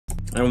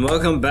And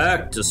welcome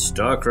back to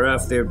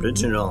StarCraft the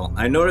original.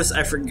 I noticed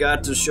I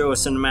forgot to show a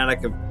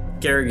cinematic of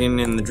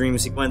Kerrigan in the dream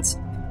sequence.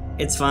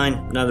 It's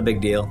fine, not a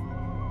big deal.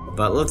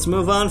 But let's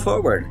move on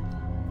forward.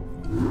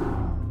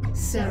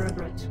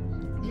 Cerebrate,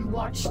 you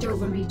watched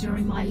over me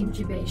during my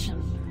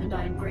incubation, and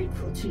I am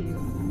grateful to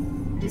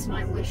you. It is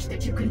my wish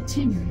that you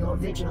continue your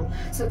vigil,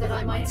 so that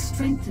I might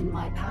strengthen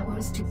my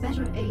powers to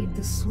better aid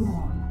the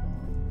Swarm.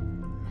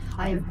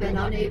 I have been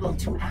unable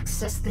to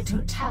access the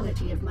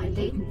totality of my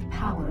latent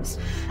powers,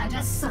 and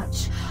as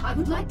such, I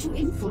would like to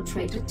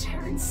infiltrate a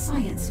Terran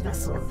science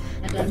vessel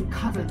and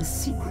uncover the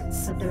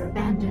secrets of their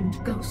abandoned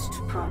ghost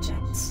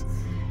projects.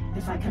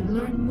 If I can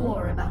learn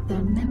more about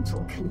their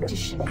mental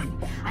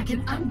conditioning, I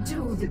can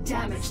undo the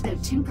damage their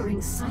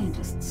tinkering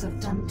scientists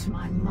have done to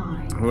my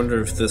mind. I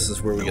wonder if this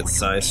is where we get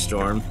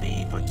Storm.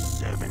 Favored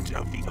servant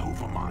of the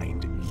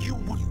Overmind, you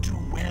would do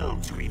well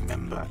to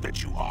remember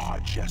that you are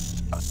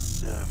just a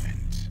servant.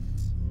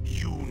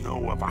 You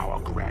know of our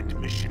grand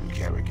mission,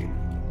 Kerrigan.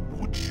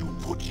 Would you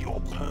put your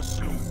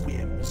personal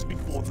whims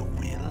before the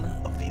will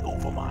of the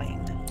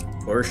Overmind?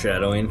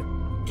 Foreshadowing.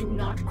 Do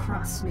not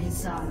cross me,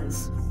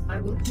 Zaz.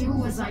 I will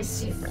do as I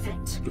see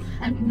fit,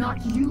 and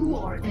not you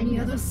or any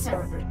other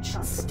Cerebrate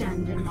shall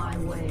stand in my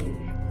way.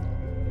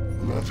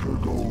 Let her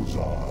go,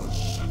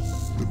 Zaz.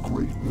 The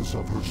greatness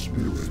of her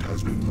spirit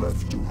has been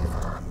left to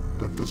her,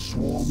 that the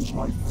swarms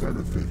might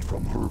benefit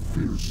from her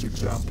fierce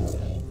example.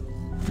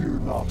 Fear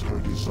not her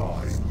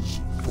designs,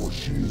 for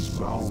she is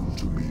bound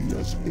to me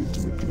as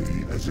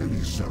intimately as any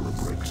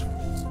Cerebrate.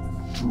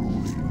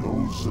 Truly,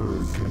 no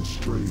Zerg can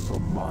stray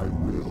from my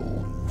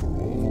will, for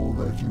all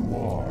that you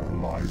are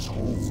lies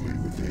wholly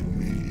within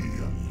me.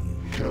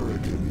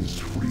 Kerrigan is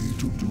free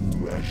to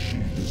do as she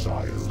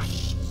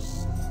desires.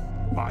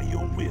 By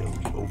your will,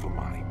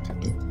 Overmind.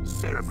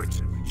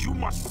 Cerebrate, you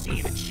must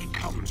see that she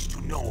comes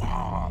to no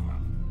harm.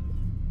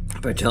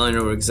 By telling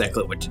her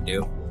exactly what to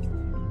do.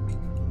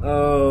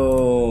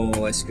 Oh,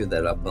 I screwed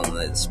that up on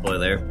the display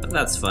there, but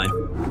that's fine.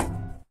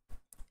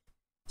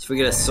 So we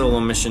get a solo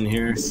mission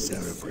here.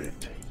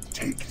 Cerebrate,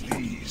 take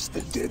these,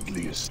 the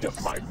deadliest of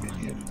my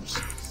minions.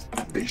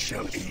 They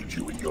shall aid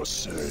you in your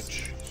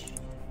search.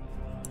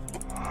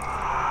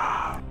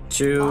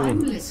 2, I'm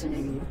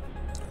listening.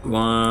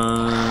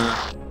 1.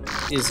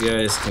 These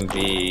guys can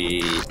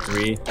be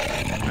 3.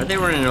 Are they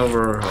running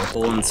over a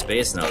hole in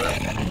space now,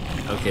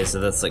 though? Okay, so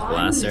that's like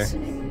glass there.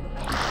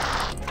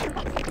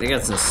 They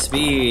got some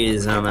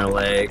speeds on their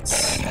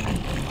legs.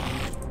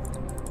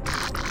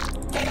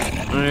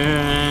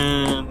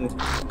 And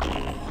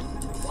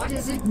What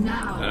is it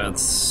now?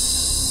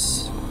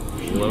 that's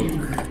cloak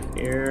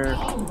here.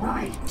 All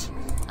right.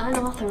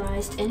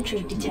 Unauthorized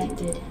entry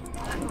detected.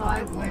 On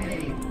my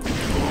way.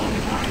 All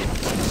right.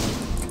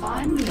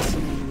 I'm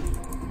listening.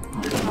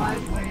 On my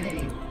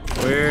way.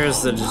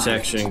 Where's the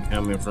detection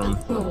coming from?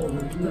 Bold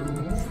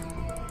move.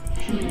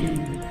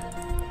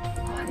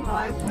 On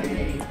my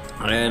way.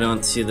 I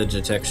don't see the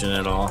detection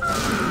at all.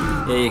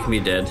 Yeah, you can be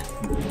dead.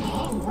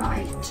 All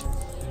right.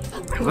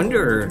 I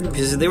wonder,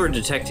 because they were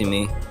detecting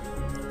me.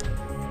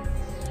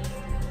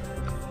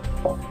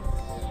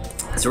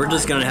 So we're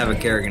just gonna have a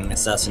Kerrigan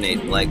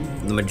assassinate, like,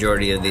 the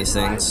majority of these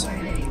things.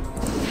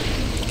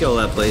 Kill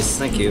that place,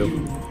 thank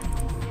you.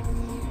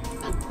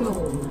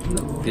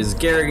 Because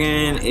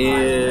Kerrigan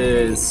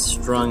is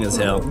strong as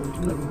hell.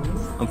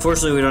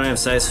 Unfortunately, we don't have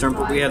Storm,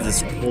 but we have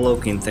this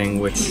cloaking thing,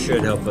 which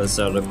should help us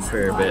out a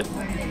fair bit.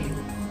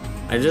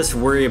 I just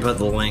worry about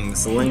the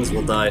Lings. The Lings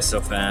will die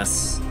so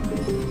fast.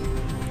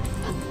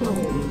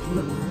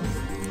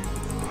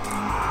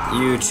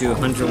 You 2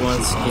 hunter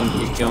ones can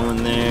get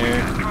going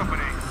there.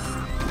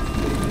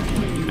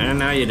 And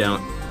now you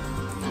don't.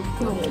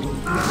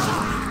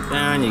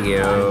 Down you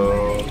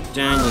go.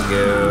 Down you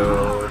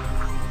go.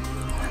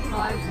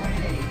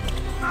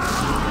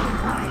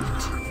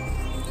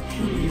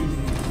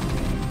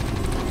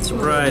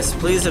 Surprise.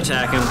 Please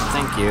attack him.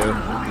 Thank you.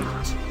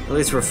 At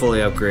least we're fully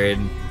upgraded,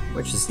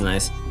 which is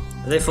nice.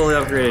 Are they fully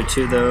upgraded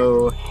too,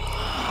 though?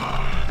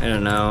 I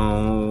don't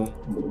know.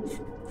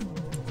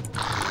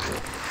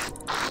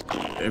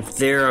 If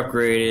they're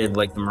upgraded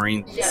like the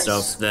marine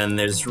stuff, then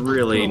there's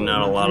really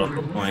not a lot of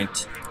the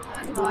point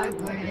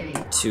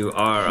to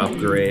our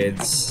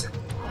upgrades.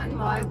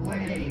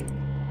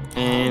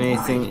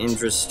 Anything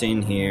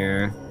interesting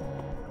here?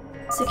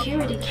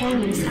 Security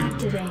cameras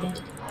activated.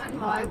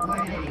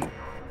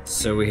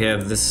 So we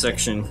have this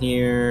section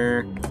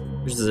here,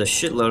 which is a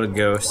shitload of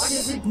ghosts. What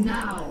is it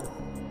now?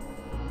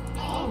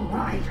 All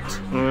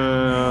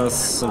right.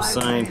 Some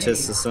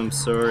scientists of some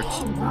sort.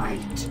 All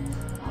right.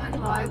 On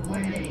my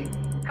way.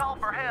 Call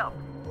for help.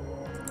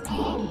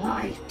 All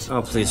right.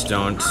 Oh, please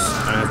don't.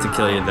 I have to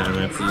kill you then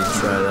if you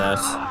try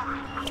that.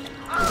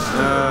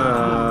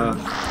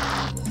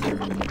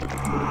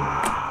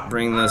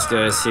 Bring those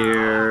guys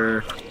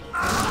here.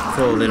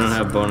 Cool, they don't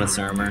have bonus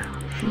armor.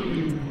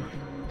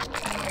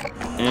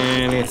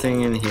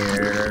 Anything in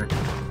here?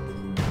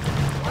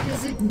 What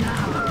is it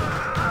now?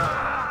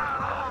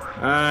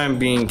 I'm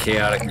being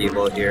chaotic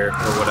evil here,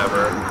 or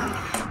whatever.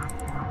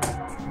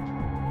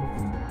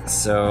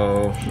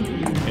 so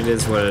it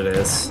is what it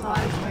is.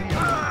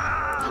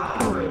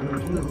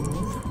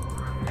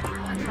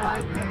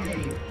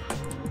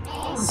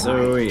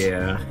 So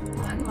yeah.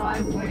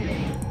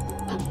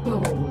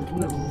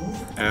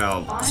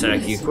 I'll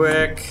attack you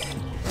quick.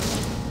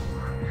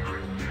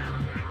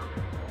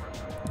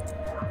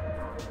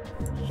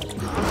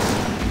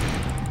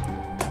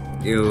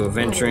 You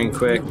venturing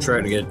quick,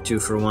 try to get 2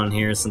 for 1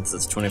 here since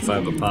it's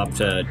 25 a pop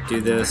to do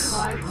this.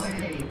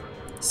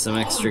 Some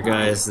extra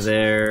guys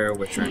there,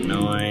 which are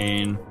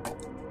annoying.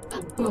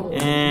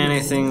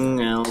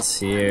 Anything else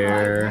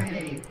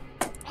here?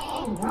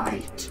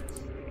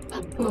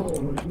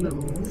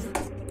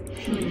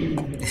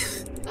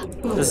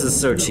 This is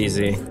so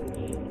cheesy,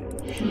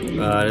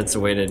 but it's a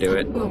way to do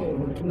it.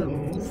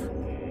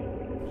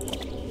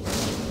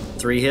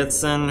 3 hits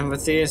then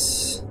with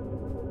these?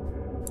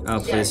 Oh,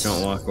 please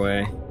don't walk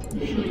away.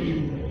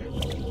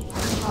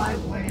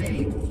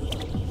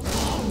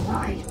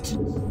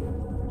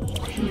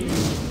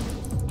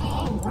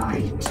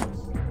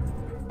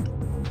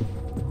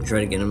 Try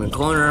to get him in the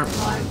corner.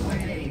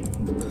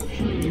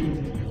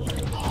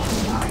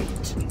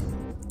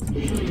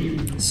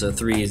 So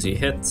 3 easy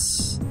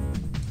hits.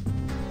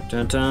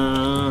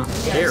 Dun-dun.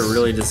 They are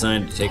really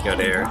designed to take out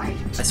air.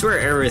 I swear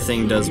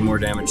everything does more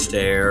damage to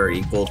air or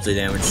equal to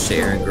damage to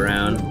air and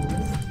ground.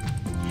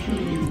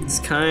 It's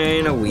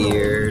kinda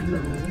weird.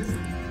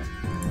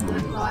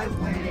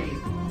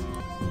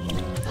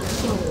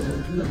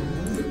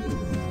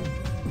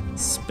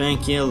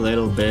 Spank you a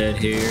little bit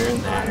here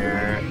and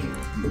there.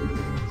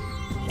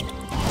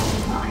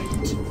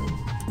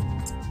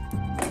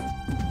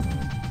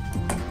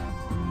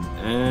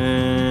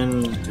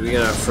 And we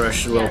got a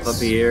fresh little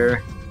puppy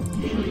here.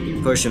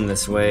 Push him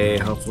this way,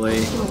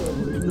 hopefully.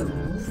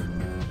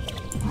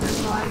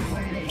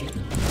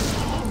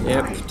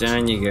 Yep,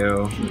 down you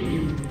go.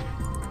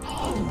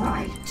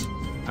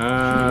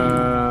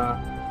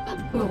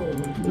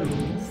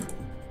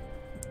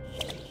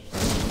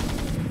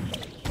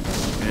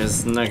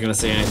 It's not gonna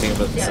say anything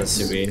about this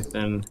SUV,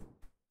 then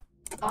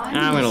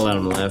I'm gonna let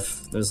him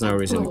live. There's no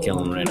reason to kill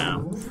him right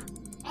now.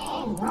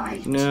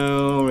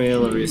 No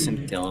real reason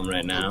to kill him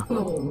right now.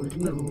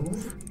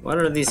 What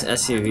are these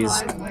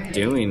SUVs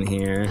doing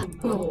here?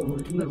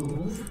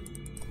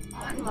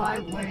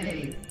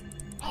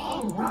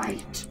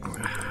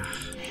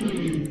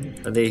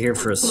 Are they here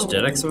for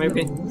aesthetics,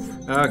 maybe?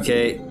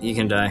 Okay, you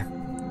can die.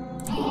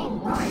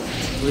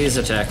 Please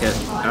attack it.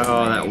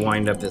 Oh, that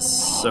wind-up is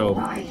so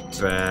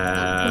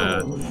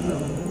bad. She's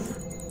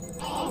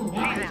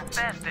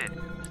infested.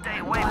 Stay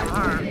away from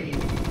her.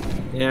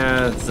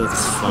 Yeah,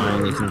 that's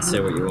fine. You can say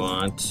what you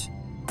want.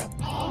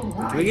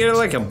 Do we get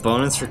like a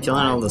bonus for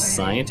killing all the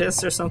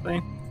scientists or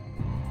something?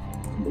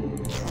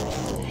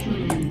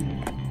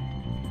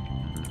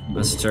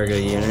 Let's target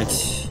a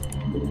unit.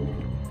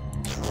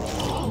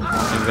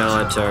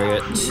 Invalid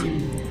target.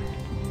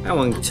 That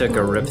one took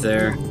a rip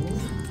there.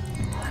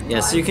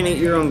 Yeah, so you can eat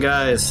your own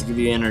guys to give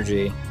you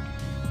energy.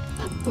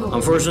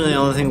 Unfortunately, the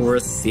only thing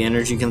worth the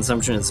energy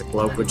consumption is a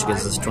cloak, which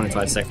gives us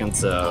 25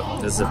 seconds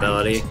of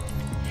visibility.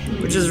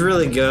 Which is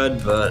really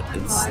good, but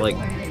it's like,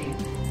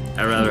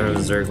 I'd rather have a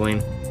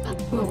Zergling.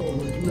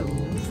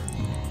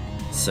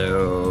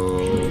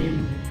 So...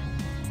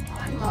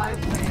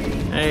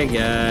 Hey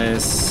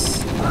guys.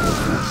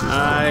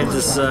 I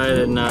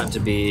decided not to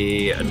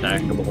be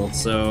attackable,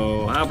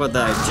 so how about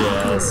that,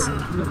 Jazz?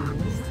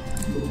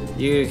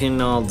 You can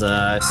all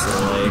die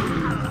slowly.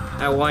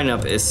 That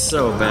wind-up is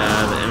so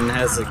bad and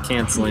has a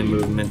canceling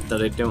movement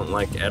that I don't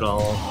like at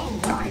all.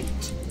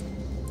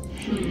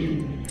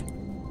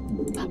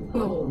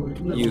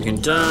 You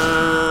can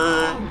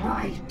die.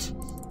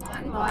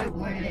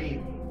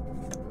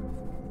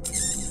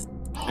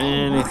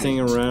 Anything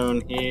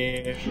around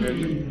here?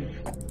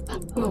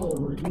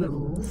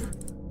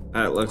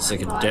 That looks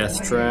like a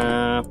death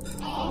trap.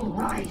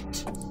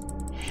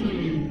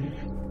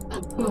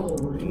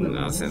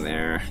 Nothing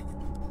there.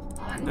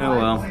 Oh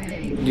well.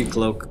 Do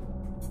cloak.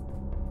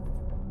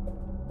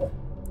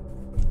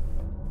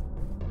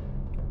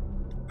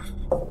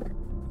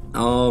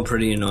 Oh,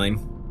 pretty annoying.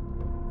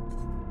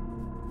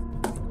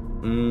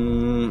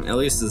 At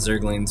least the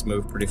Zerglings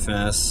move pretty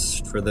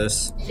fast for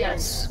this.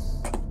 Yes.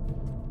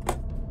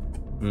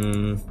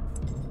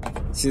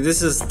 See,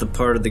 this is the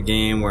part of the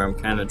game where I'm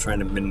kind of trying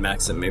to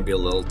min-max it maybe a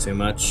little too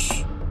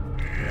much.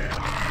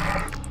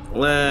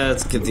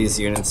 Let's get these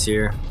units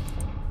here.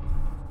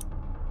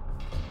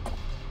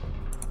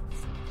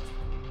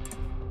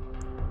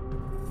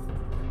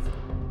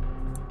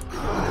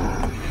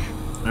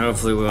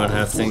 Hopefully we won't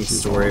have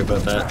things to worry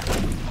about that.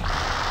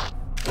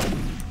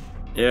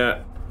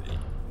 Yeah.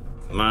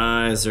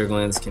 My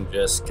Zerglings can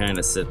just kind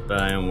of sit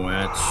by and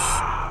watch.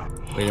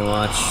 Wait and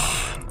watch.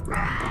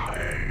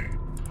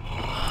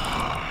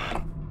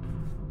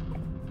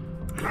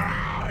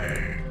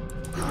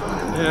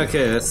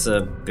 Okay, that's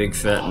a big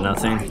fat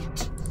nothing.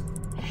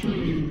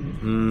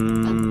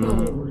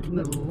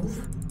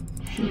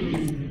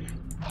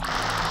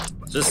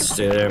 Just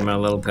stay there, my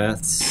little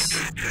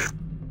pets.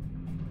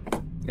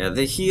 Yeah,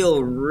 they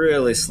heal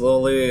really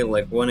slowly,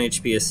 like 1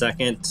 HP a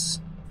second,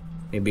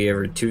 maybe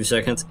every 2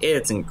 seconds.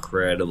 It's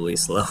incredibly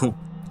slow.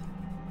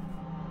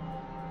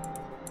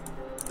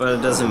 But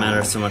it doesn't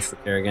matter so much for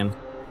Kerrigan.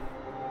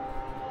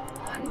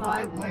 On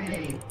my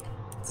way.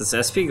 Does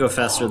SP go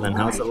faster than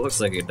health? It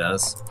looks like it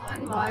does.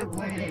 On my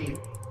way.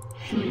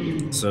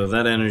 So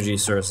that energy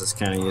source is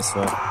kind of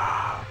useful.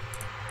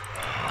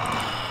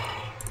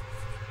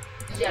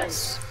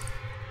 Yes.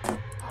 On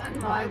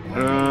my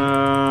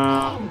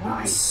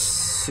way.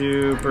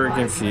 Super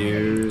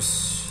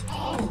confused.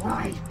 All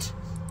right.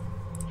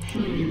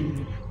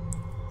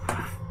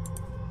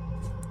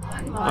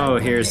 Oh,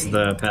 here's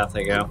the path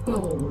I go.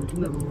 Bold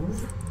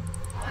move.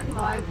 On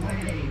my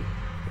way.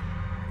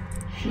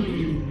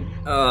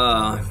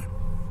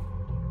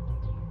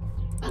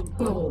 A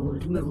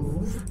bold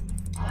move.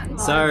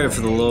 Sorry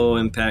for the low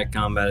impact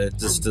combat, it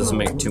just doesn't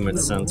make too much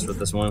sense for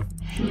this one.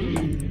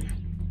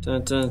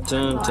 Dun, dun,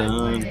 dun,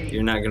 dun.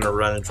 You're not gonna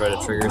run and try to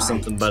trigger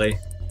something, buddy.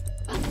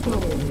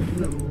 Bold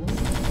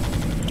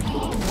move.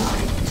 All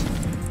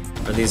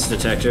right. Are these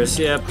detectors?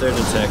 Yep, they're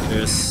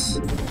detectors.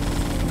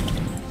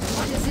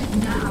 What is it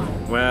now?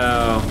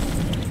 Wow.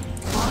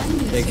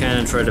 They kind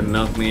of tried to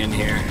milk me in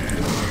here.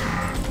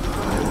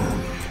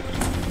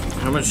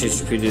 How much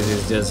HP do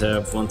these guys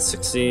have?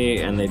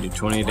 160, and they do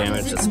 20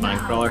 damage to Spine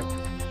Crawler.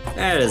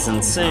 That is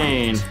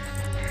insane.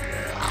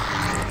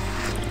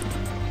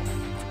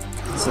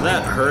 So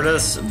that hurt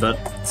us, but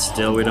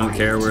still we don't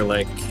care. We're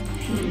like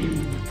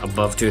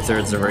above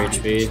 2/3 of our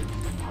HP.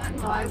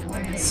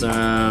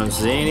 Some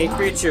zany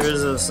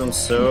creatures of some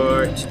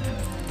sort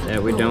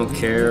that we don't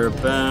care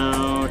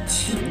about.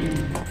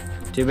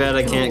 Too bad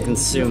I can't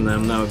consume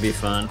them, that would be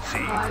fun. See,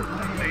 they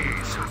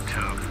ain't so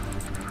tough.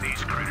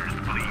 These critters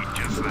bleed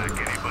just like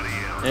anybody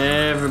else.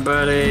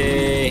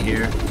 Everybody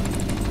here.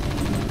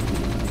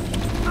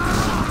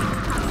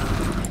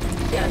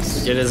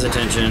 Yes. Get his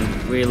attention.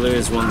 We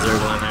lose one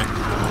Zergle in there.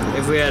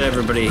 If we had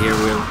everybody here,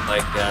 we would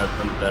like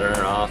been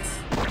better off.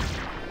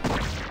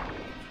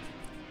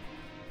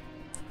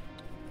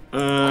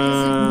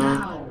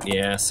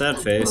 Yeah, sad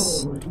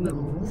face.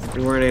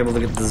 We weren't able to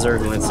get the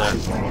Zerglings out.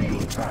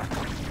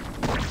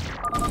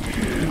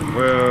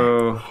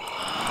 Whoa.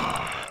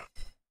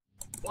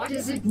 What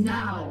is it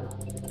now?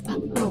 A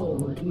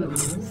bold move.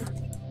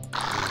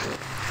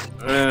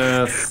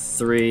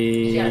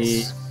 3.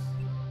 Yes.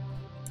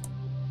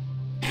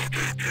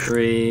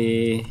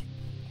 3.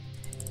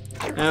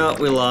 Well,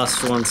 we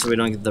lost one, so we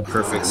don't get the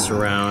perfect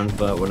surround,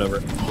 but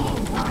whatever.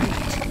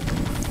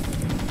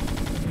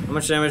 How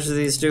much damage do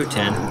these do?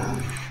 10.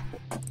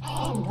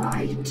 All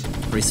right.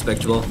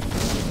 Respectable.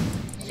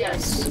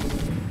 Yes.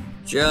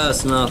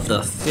 Just not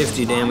the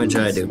 50 damage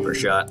I do per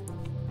shot.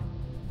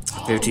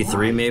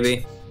 53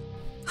 maybe?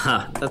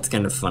 Ha, that's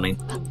kind of funny.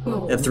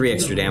 That 3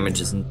 extra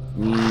damage is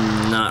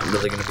not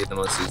really going to be the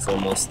most useful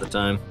most of the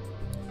time.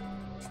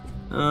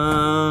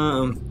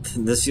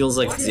 This feels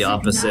like it's the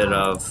opposite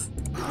of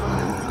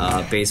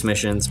base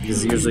missions,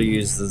 because you usually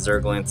use the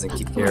Zerglings and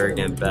keep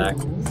Kerrigan back.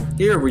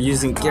 Here we're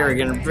using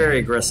Kerrigan very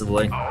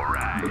aggressively.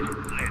 Alright,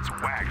 let's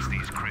wax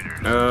these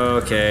critters.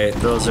 Okay,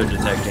 those are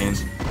detecting.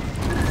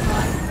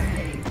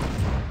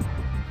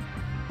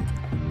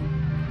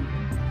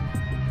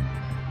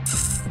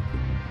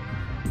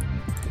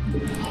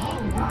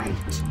 All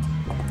right.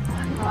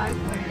 On my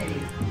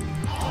way.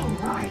 All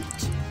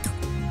right.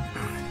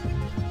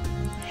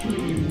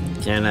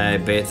 Can I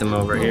bait them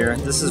over here?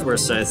 This is where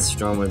Scythe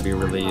Storm would be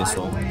really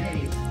useful.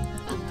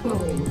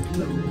 Bold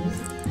move.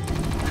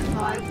 On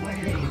my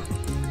way.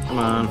 Come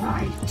on.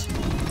 Right.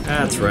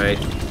 That's right.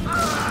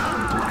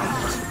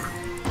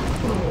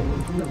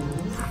 Bold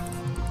move.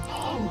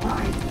 All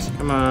right.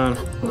 Come on.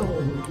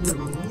 Bold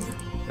move.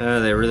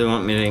 They really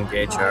want me to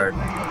engage hard.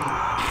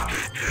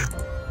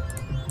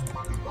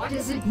 What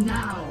is it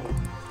now?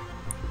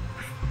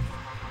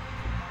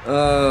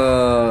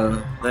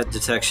 That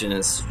detection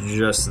is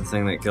just the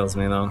thing that kills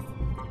me though.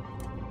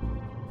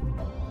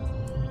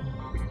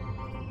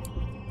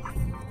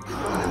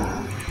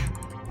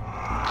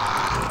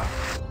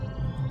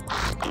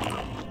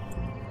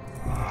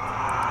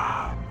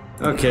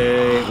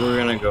 Okay, we're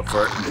gonna go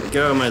for it.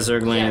 Go, my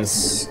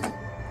Zerglings.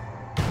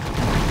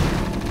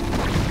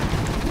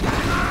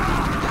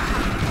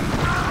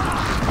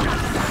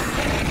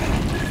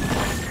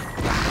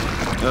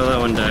 Oh, that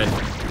one died.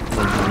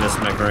 I missed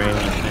my brain.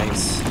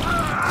 Thanks.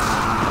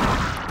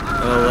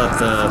 I'll let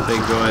the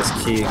big boys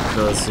keep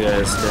those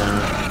guys down.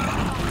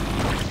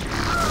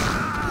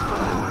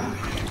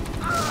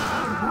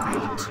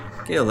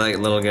 Kill that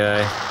little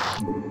guy.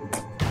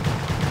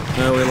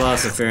 No, we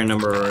lost a fair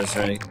number of ours,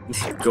 right?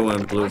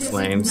 Going blue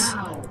flames.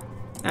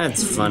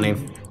 That's funny.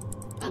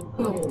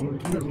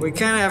 We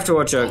kind of have to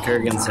watch out.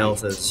 Kerrigan's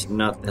health is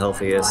not the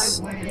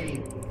healthiest.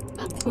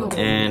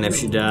 And if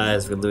she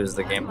dies, we lose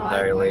the game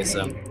entirely,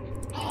 so...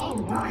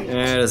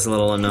 That is a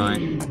little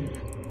annoying.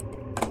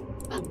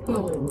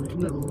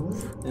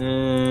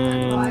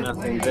 And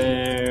nothing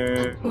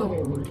there.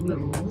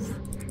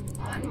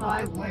 On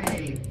my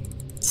way.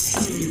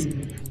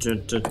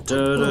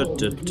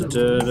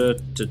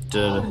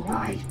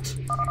 Right.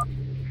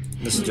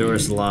 This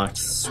door's locked.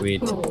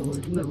 Sweet.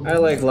 I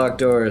like locked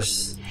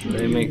doors.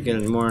 They make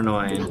it more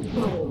annoying.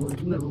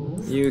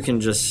 You can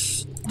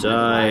just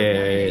die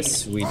a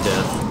sweet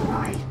death.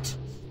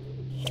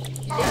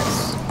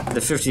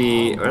 The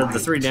 50 or the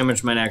 3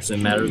 damage might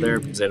actually matter there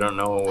because I don't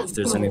know if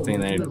there's anything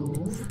that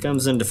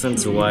comes in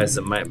defensive wise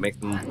that might make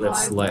them live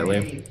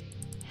slightly.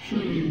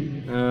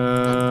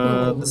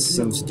 This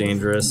seems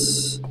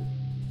dangerous.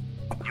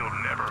 You'll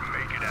never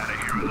make it out of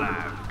here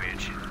alive,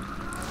 bitch.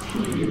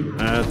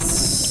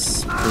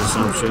 That's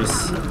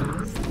presumptuous.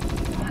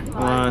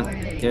 Come on,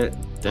 get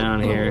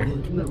down here.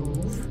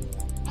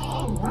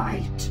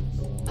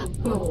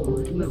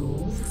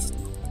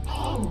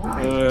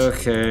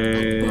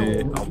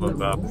 Okay, I'll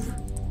move up.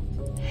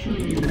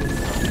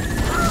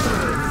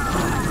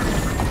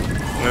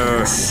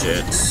 Oh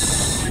shit.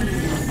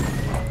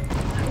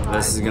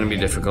 This is gonna be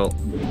difficult.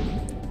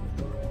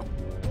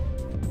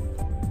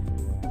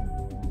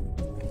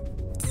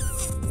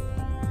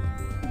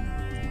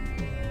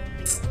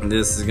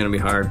 This is gonna be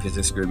hard because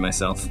I screwed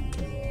myself.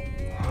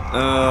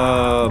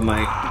 Oh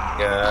my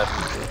god.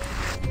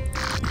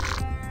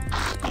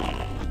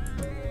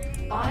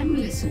 I'm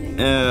listening.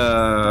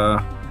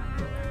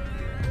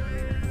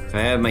 If I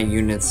had my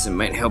units, it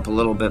might help a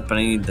little bit, but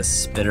I need the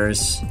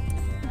spitters.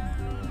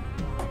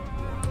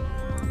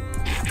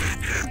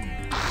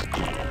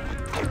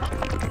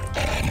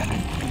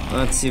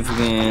 Let's see if we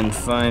can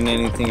find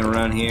anything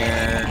around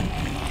here.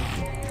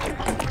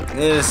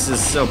 This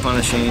is so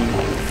punishing.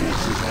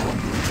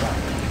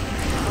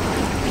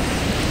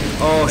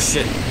 Oh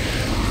shit.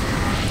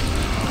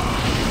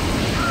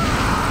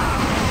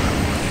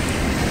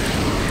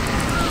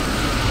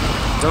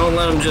 Don't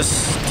let him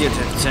just get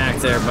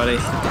attacked there, buddy.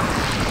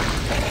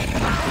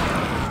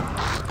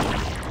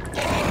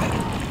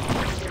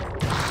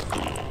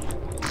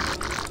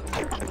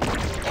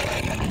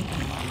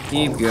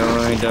 Keep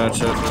going, don't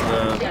shut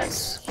the...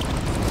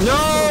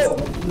 No!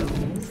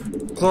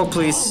 Cloak,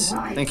 please.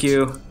 Thank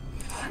you.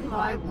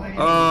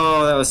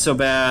 Oh, that was so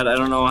bad. I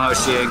don't know how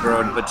she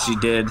aggroed, but she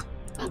did.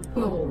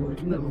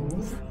 Bold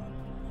move.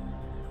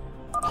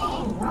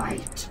 All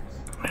right.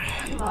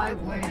 My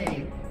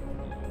way.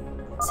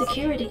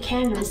 Security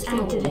cameras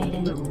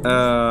activated.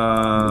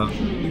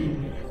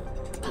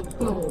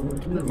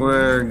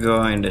 We're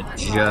going to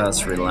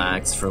just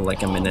relax for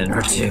like a minute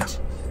or two.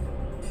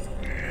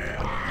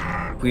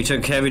 We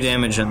took heavy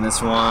damage on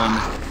this one.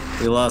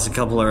 We lost a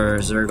couple of our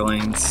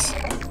Zerglings.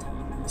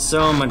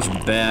 So much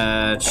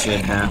bad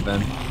shit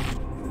happened.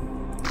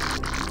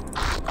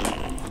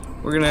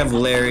 We're gonna have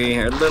Larry,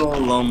 our little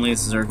lonely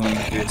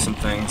Zergling, do some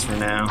things for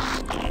now.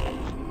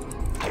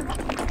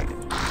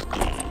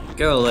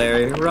 Go,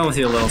 Larry. Run with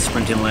your little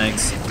sprinting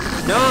legs.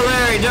 No,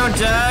 Larry, don't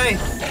die!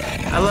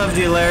 I loved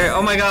you, Larry.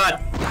 Oh my god!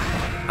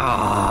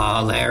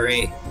 Aw,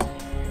 Larry.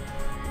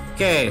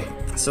 Okay,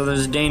 so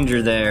there's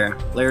danger there.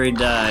 Larry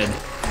died.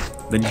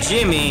 But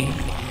Jimmy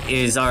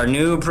is our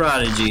new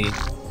prodigy.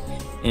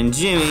 And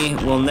Jimmy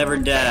will never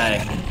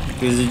die.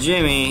 Because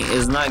Jimmy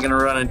is not gonna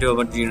run into a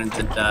bunch of units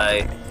that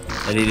die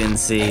that he didn't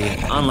see.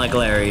 Unlike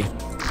Larry.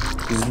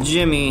 Because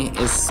Jimmy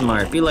is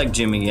smart. Be like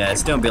Jimmy,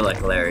 guys. Don't be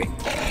like Larry.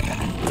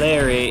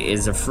 Larry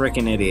is a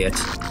frickin' idiot.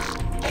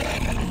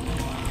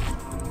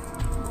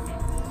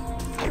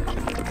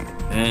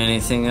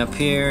 Anything up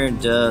here?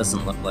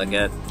 Doesn't look like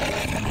it.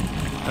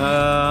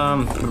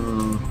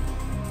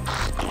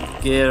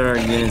 Get our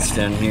units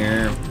down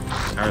here.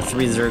 Our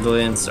 3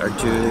 Zerglings, our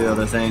 2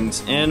 other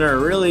things, and our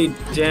really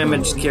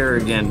damaged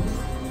Kerrigan.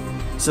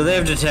 So they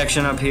have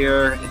detection up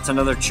here. It's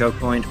another choke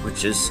point,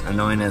 which is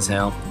annoying as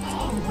hell.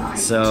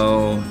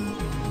 So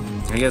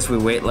I guess we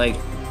wait like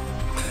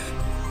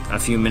a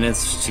few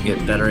minutes to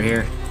get better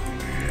here.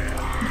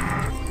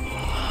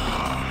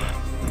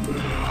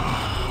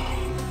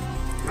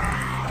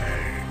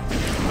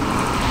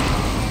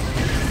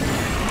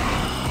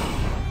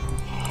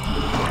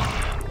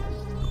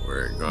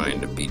 We're going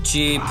to be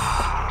cheap.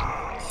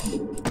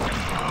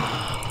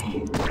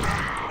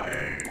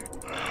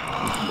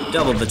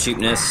 Double the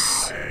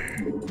cheapness.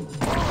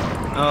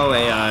 Oh,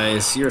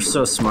 AIs, you're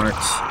so smart.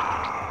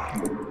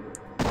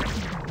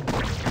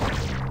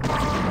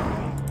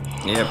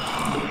 Yep.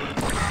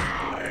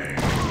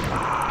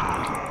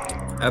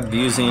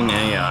 Abusing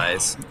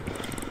AIs.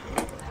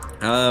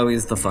 Oh,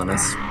 he's the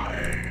funnest.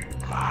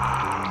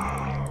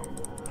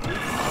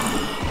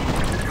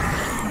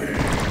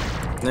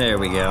 There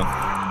we go.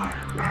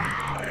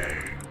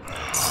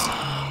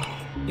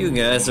 You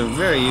guys are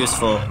very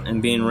useful in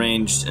being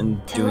ranged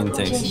and doing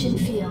things. Teleportation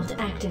field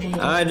activated.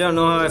 I don't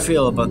know how I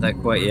feel about that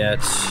quite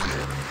yet.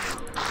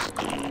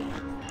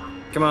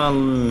 Come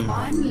on.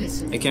 I'm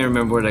listening. I can't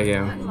remember where to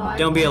go.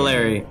 Don't be a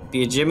Larry.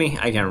 Be a Jimmy?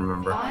 I can't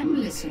remember. I'm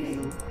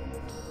listening.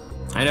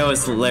 I know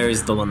it's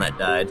Larry's the one that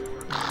died.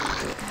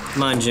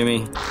 Come on,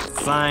 Jimmy.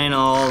 Find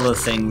all the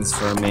things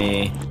for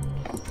me.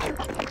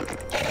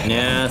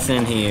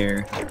 Nothing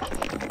here.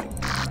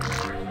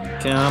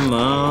 Come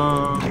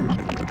on.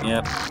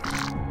 Yep.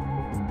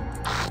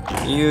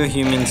 You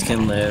humans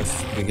can live,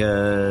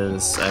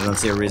 because I don't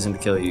see a reason to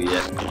kill you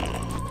yet.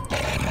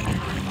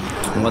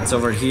 And what's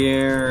over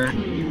here?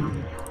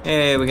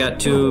 Hey, we got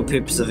 2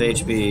 pips of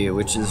HP,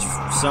 which is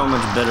so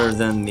much better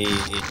than the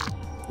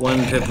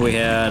 1 pip we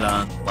had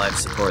on life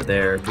support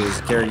there, because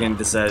Kerrigan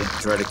decided to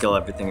try to kill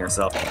everything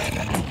herself.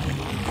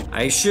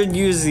 I should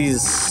use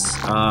these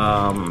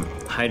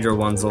Hydra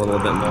ones a little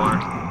bit more.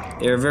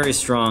 They're very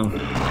strong.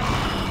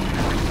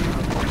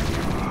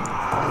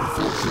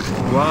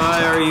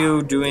 Why are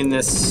you doing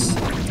this?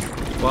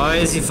 Why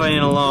is he fighting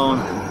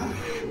alone?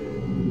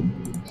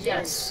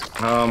 Yes.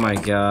 Oh my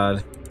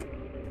god.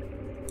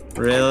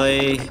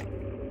 Really?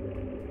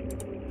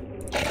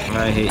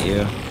 I hate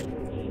you.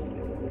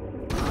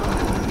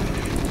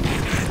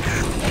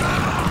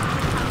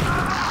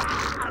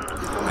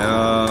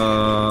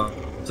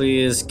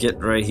 Please get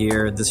right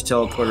here. This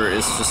teleporter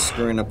is just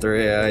screwing up their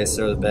AI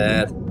so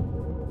bad.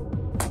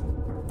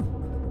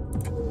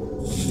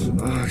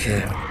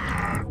 Okay.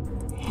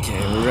 Okay,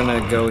 we're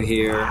gonna go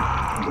here.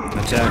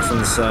 Attack from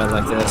the side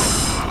like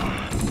this.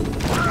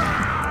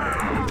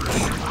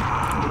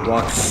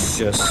 Walk,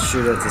 just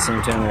shoot at the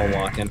same time while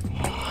walking.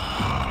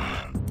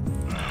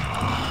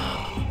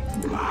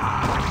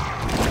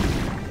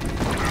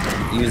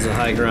 Use a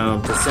high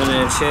ground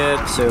percentage hit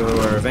to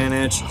our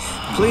advantage.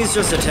 Please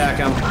just attack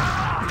him.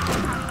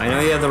 I know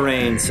you have the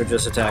range, so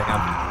just attack him.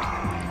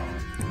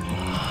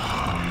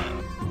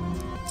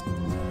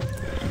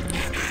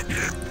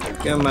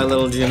 Go, my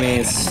little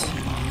Jimmies.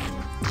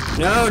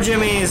 No,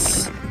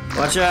 Jimmies!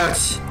 Watch out!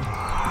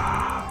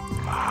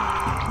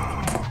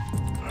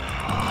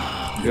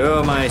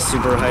 Go, my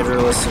super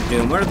Hydralists of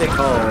Doom. What are they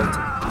called?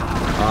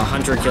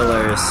 Hunter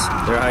Killers.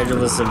 They're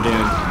Hydralists of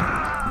Doom.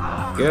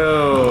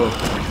 Go!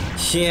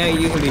 Yeah,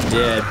 you can be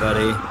dead,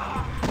 buddy.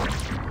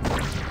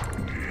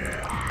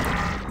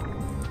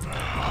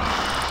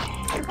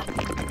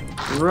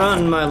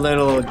 Run, my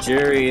little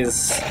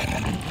Jerrys.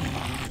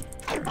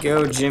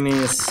 Go,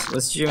 Jimmys.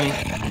 What's Jimmy?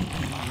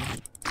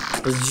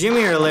 Was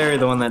Jimmy or Larry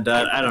the one that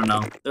died? I don't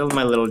know. They're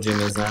my little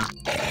Jimmys now.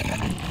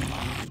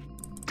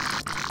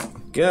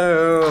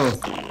 Go!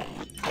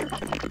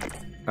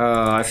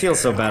 Oh, I feel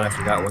so bad I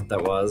forgot what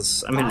that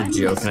was. I made a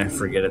joke and I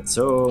forget it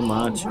so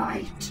much.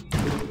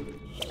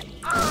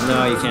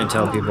 No, you can't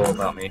tell people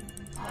about me.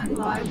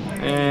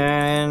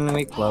 And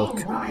we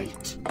cloak.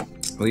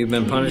 We've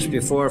been punished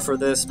before for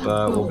this,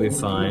 but we'll be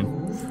fine.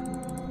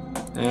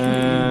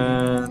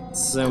 And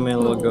so many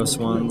little ghost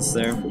ones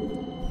there.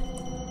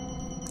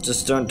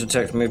 Just don't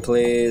detect me,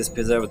 please,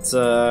 because that would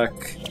suck.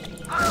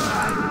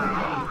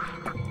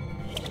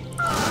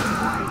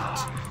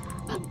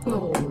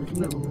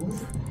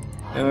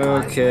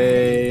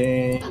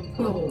 Okay.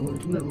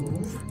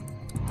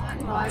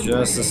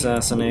 Just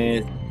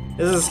assassinate.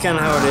 This is kind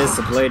of how it is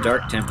to play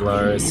Dark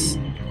Templars.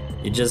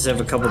 You just have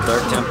a couple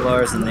Dark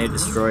Templars and they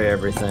destroy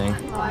everything.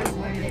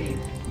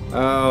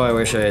 Oh, I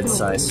wish I had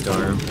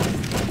Psystorm.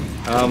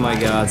 Oh my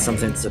god,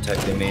 something's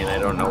detecting me and I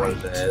don't know what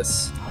it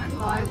is.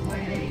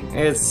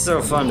 It's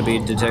so fun to be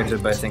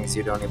detected by things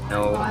you don't even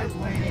know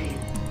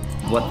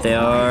what they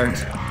are.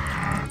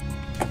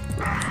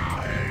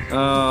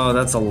 Oh,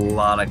 that's a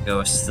lot of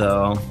ghosts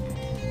though.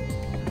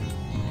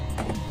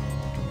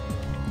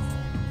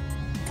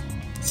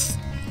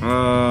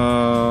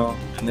 Oh,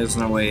 and there's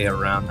no way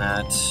around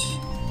that.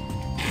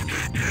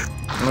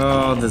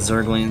 Oh, the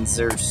Zerglings,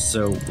 they're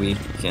so weak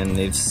and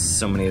they've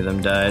so many of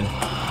them died.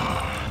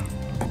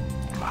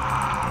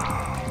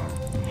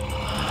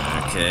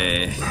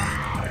 Okay.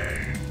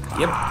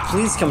 Yep,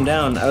 please come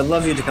down. I would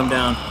love you to come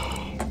down.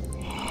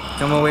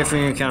 Come away from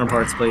your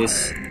counterparts,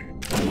 please.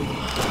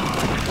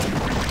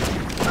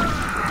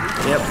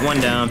 Yep, 1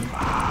 down.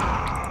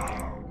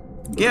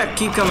 Yeah,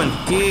 keep coming.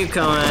 Keep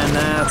coming.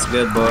 That's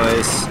good,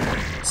 boys.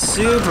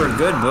 Super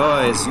good,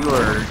 boys.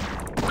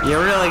 You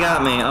really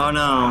got me. Oh,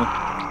 no.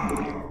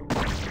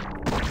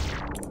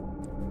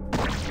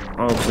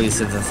 Oh, please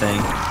hit the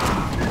thing.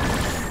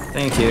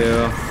 Thank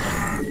you.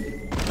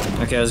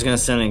 Okay, I was gonna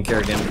send in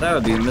Kerrigan, but that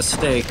would be a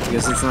mistake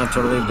because it's not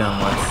totally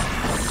done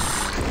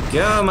with.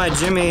 Go, my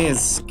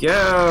Jimmies!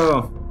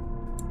 Go!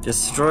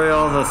 Destroy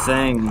all the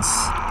things.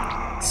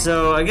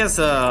 So, I guess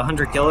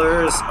Hunter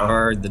Killers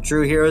are the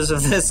true heroes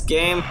of this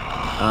game.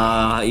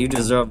 You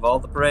deserve all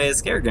the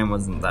praise. Kerrigan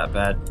wasn't that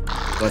bad.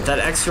 But that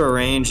extra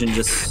range and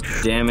just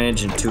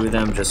damage and 2 of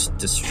them just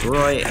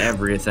destroy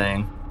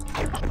everything.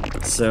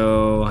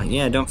 So,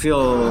 yeah, don't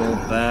feel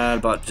bad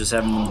about just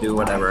having them do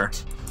whatever.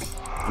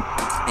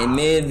 It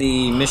made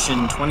the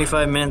mission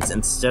 25 minutes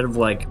instead of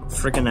like a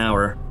freaking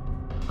hour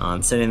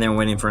on sitting there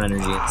waiting for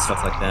energy and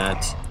stuff like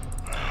that.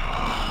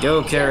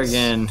 Go,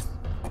 Kerrigan.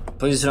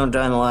 Please don't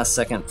die in the last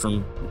second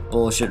from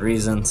bullshit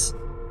reasons.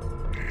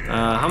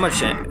 How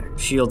much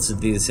shields did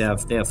these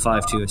have? They have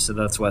 5 too, so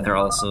that's why they're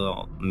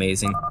also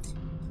amazing.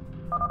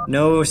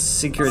 No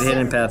secret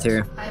hidden path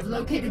here. I have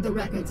located the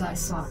records I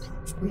sought.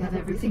 We have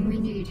everything we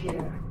need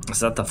here. Is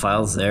that the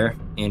files there?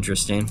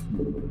 Interesting.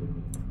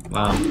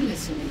 Wow.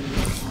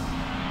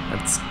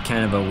 That's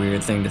kind of a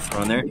weird thing to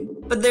throw in there.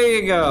 But there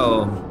you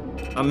go.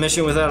 A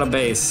mission without a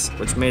base,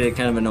 which made it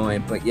kind of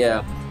annoying, but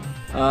yeah.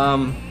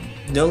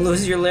 Don't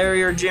lose your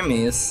Larry or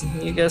Jimmys.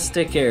 You guys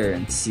take care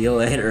and see you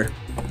later.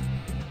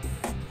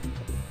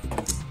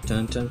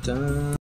 Dun dun dun.